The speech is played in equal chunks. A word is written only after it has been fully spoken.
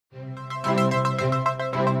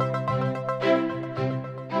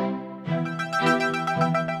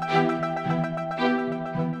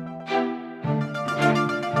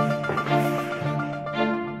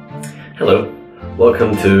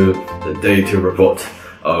Welcome to the Day 2 report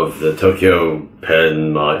of the Tokyo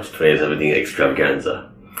Pen March 2017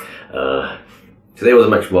 Extravaganza. Today was a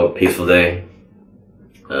much more peaceful day.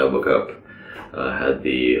 Woke up, had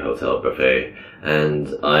the hotel buffet, and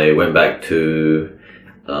I went back to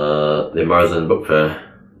the Marzan book fair,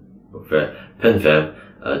 pen fair,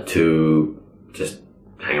 to just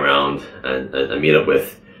hang around and meet up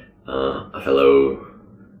with a fellow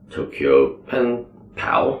Tokyo pen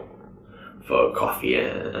pal for coffee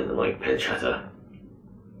and like pen chatter.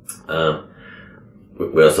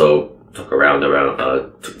 We also took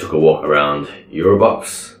a walk around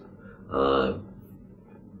Eurobox,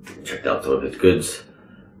 checked out some of his goods.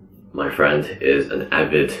 My friend is an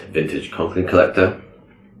avid vintage Conklin collector,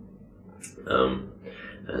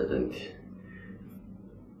 and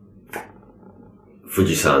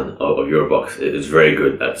Fuji-san of Eurobox is very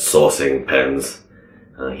good at sourcing pens.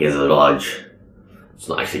 He has a large, it's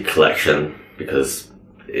not actually collection because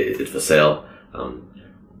it's for sale.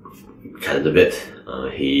 Chatted a bit.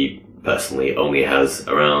 He personally only has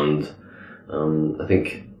around, I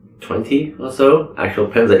think 20 or so actual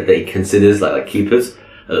pens that he considers like keepers.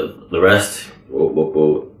 The rest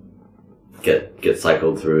will get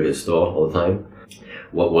cycled through his store all the time.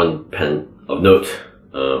 One pen of note,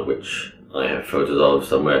 which I have photos of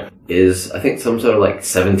somewhere, is I think some sort of like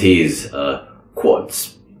 70s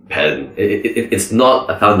Quartz Pen. It's not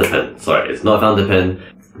a founder pen. Sorry, it's not a founder pen,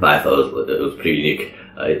 but I thought it was pretty unique.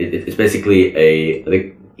 It's basically I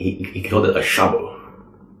think he called it a shabo,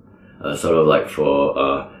 sort of like for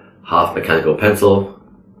half mechanical pencil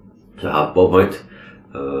to half ballpoint.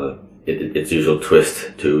 Its usual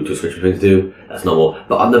twist to switch between the two. That's normal.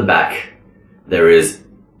 But on the back there is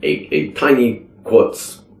a tiny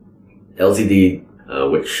quartz LCD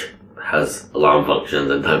which has alarm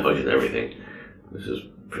functions and time functions and everything, which is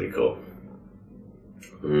pretty cool.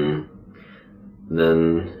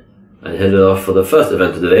 Then I headed off for the first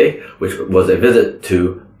event of the day, which was a visit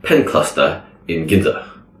to Pen Cluster in Ginza.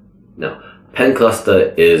 Now, Pen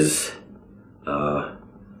Cluster is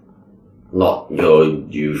not your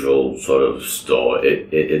usual sort of store.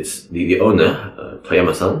 It's the owner,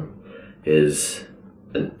 Toyama-san, is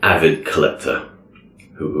an avid collector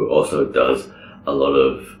who also does a lot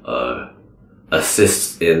of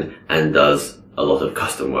assists in and does a lot of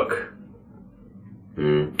custom work.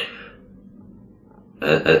 And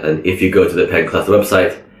if you go to the Pen Cluster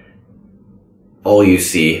website, all you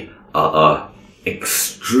see are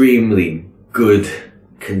extremely good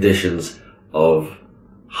conditions of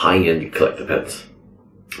high-end collector pens.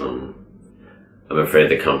 I'm afraid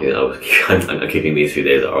the company that I'm keeping these few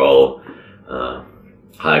days are all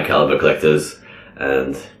higher caliber collectors,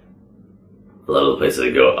 and a lot of the places I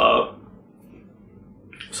go are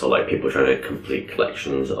so like people trying to complete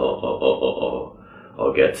collections or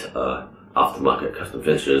get aftermarket custom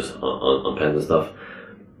finishes on pens and stuff.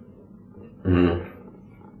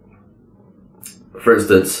 For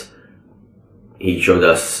instance, he showed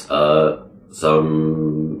us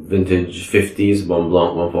some vintage 50s Mont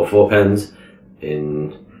Blanc 144 pens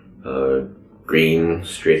in green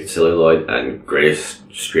striated celluloid and grey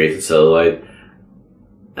striated celluloid,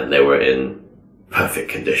 and they were in perfect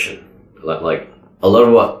condition. Like a lot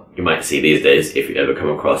of what you might see these days, if you ever come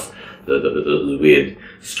across those weird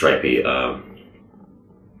stripy Mont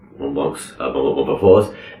Blancs,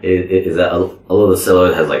 144s, is that a lot of the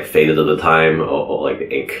celluloid has like faded at the time, or like the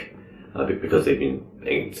ink, because they've been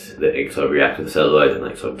inked, the ink sort of reacts to the celluloid and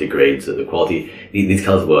like sort of degrades the quality. These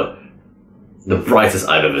colors were the brightest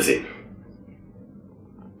I've ever seen.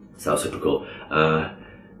 Sounds super cool.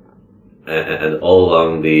 And all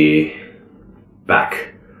along the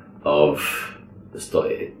back of the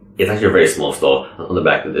store, it's actually a very small store. On the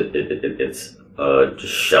back, it's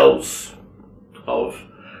just shelves of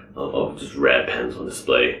just rare pens on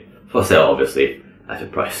display for sale, obviously at a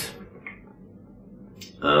price.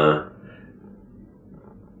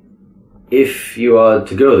 If you are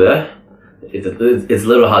to go there, it's a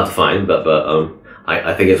little hard to find, but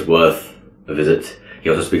I think it's worth a visit. He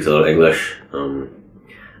also speaks a lot of English,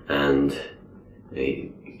 and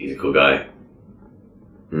he's a cool guy.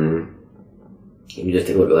 You just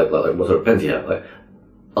take a look at like what sort of pens you have. Like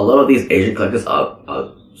a lot of these Asian collectors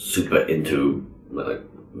are super into like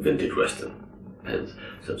vintage Western pens,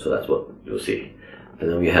 so that's what you'll see. And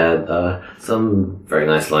then we had some very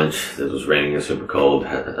nice lunch. It was raining and super cold.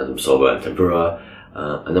 Had some soba and tempura,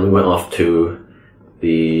 and then we went off to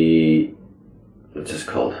the, what's this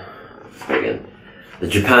called again? The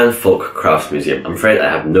Japan Folk Crafts Museum. I'm afraid I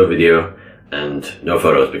have no video and no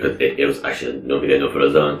photos because it was actually no video, no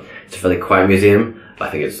photo zone. It's a fairly quiet museum, but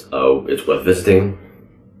I think it's worth visiting.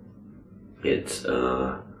 It's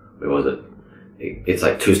where was it? it's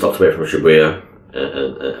like 2 stops away from Shibuya,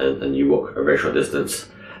 and you walk a very short distance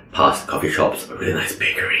past coffee shops, a really nice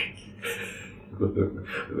bakery,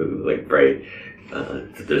 with like very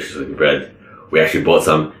delicious looking bread. We actually bought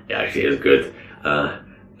some. It actually is good. And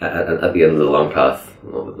at the end of the long path,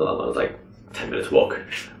 well, the long was like 10 minutes walk.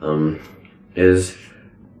 Is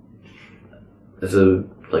a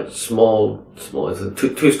like small. It's a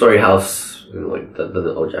two-story house, like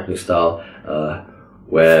the old Japanese style,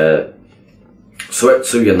 where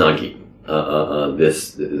Soetsu Yanagi,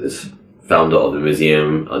 this founder of the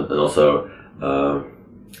museum, and also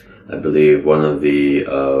I believe one of the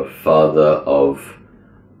father of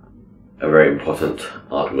a very important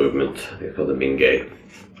art movement. I think it's called the Mingei.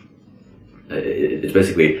 It's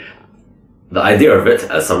basically the idea of it,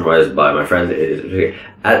 as summarized by my friend, is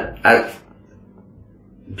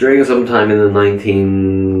during some time in the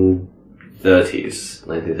 1930s,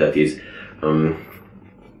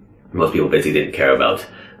 most people basically didn't care about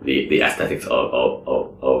the aesthetics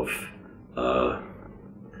of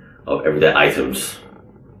everyday items,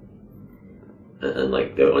 and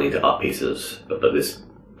like they were only into art pieces. But this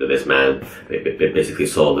man basically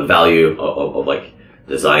saw the value of like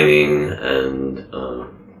designing and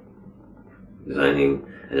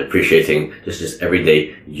appreciating just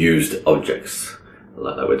everyday used objects.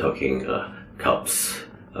 Like we're talking cups,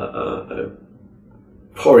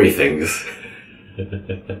 pourry things.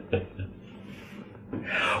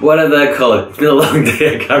 What are they called? It's been a long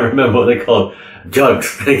day, I can't remember what they're called.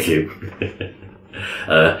 Jugs, thank you.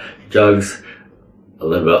 Jugs, a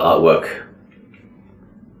little bit of artwork.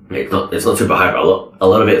 It's not super high, but a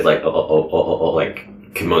lot of it is like like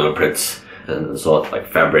kimono prints and sort of like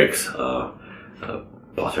fabrics,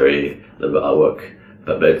 pottery, a little bit of artwork.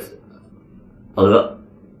 But it's a little,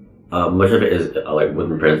 much of it is like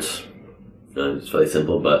wooden prints. It's fairly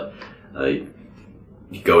simple, but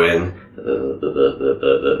you go in,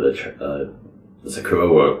 the sakura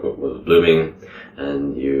was blooming,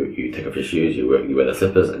 and you take off your shoes, you wear the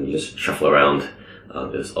slippers, and you just shuffle around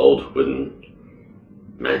this old wooden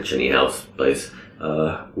mansion-y house place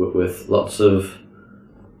with lots of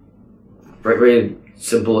very, very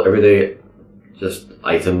simple everyday just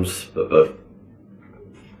items, but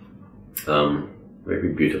very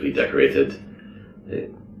beautifully decorated.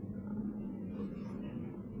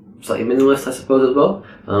 Slightly minimalist, I suppose, as well.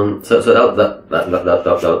 So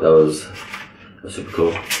that was super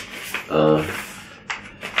cool.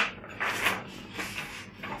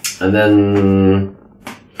 And then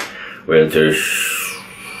we're into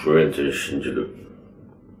Shinjuku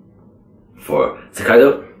for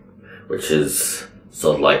Sekaido, which is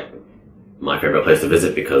sort of like my favorite place to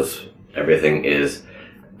visit because everything is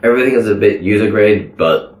a bit user grade,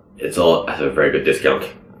 but it's all at a very good discount.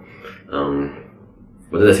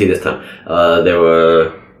 What did I see this time? There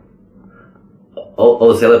were all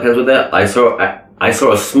the Sailor pens were there. I saw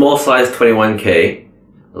a small size 21K,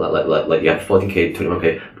 like you have 14K,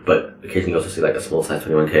 21K, but occasionally you also see like a small size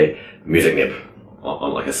 21K music nib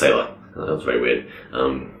on like a Sailor. That was very weird.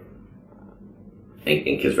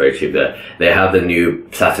 Ink is very cheap there. They have the new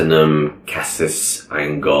Platinum Cassis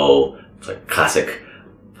Angol, it's like classic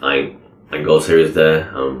Angol series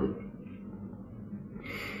there.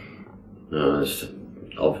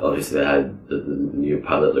 Obviously they had the new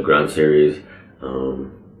Pilot Legrand series.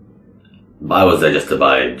 But I was there just to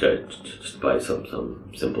buy some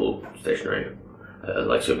simple stationery,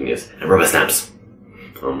 like souvenirs and rubber stamps.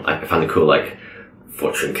 I found a cool like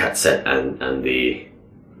Fortune Cat set and the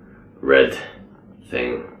red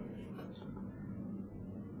thing.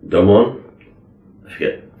 Domon? I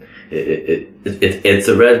forget. It's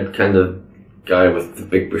a red kind of guy with the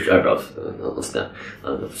big bush eyebrows. That's so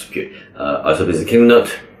cute. Also, there's a Kingdom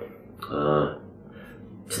Note.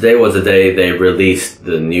 Today was the day they released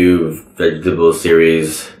the new vegetable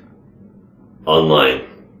series online.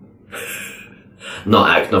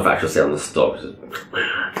 Not for actual sale in the store. I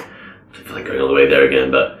feel like going all the way there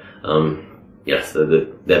again, but yes, they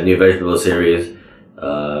have new vegetable series.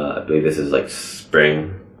 I believe this is like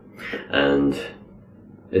spring, and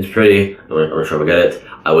it's pretty. I'm not sure if I get it.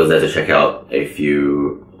 I was there to check out a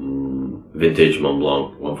few vintage Mont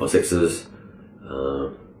Blanc 146s.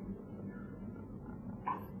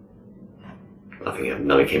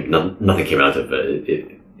 Nothing came out of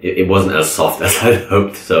it. It wasn't as soft as I'd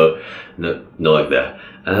hoped, so no luck there.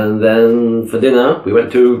 And then for dinner, we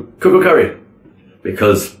went to Coco Curry,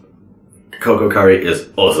 because Coco Curry is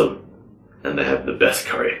awesome, and they have the best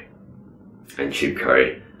curry, and cheap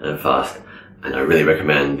curry, and fast. And I really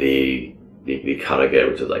recommend the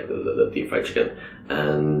karage, which is like the deep fried chicken,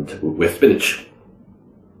 and with spinach.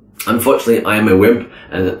 Unfortunately, I am a wimp,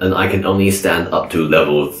 and I can only stand up to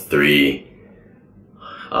level 3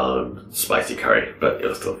 spicy curry, but it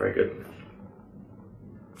was still very good.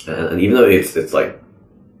 And even though it's like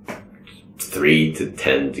 3 to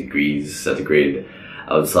 10 degrees centigrade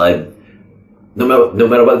outside, no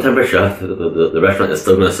matter what the temperature, the restaurant is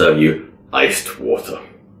still going to serve you iced water.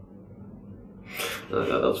 That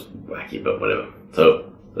was wacky, but whatever.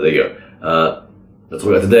 So there you go. That's all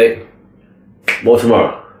we got today. More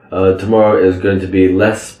tomorrow. Tomorrow is going to be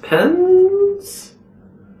less pens.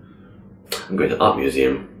 I'm going to art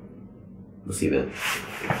museum. We'll see you then.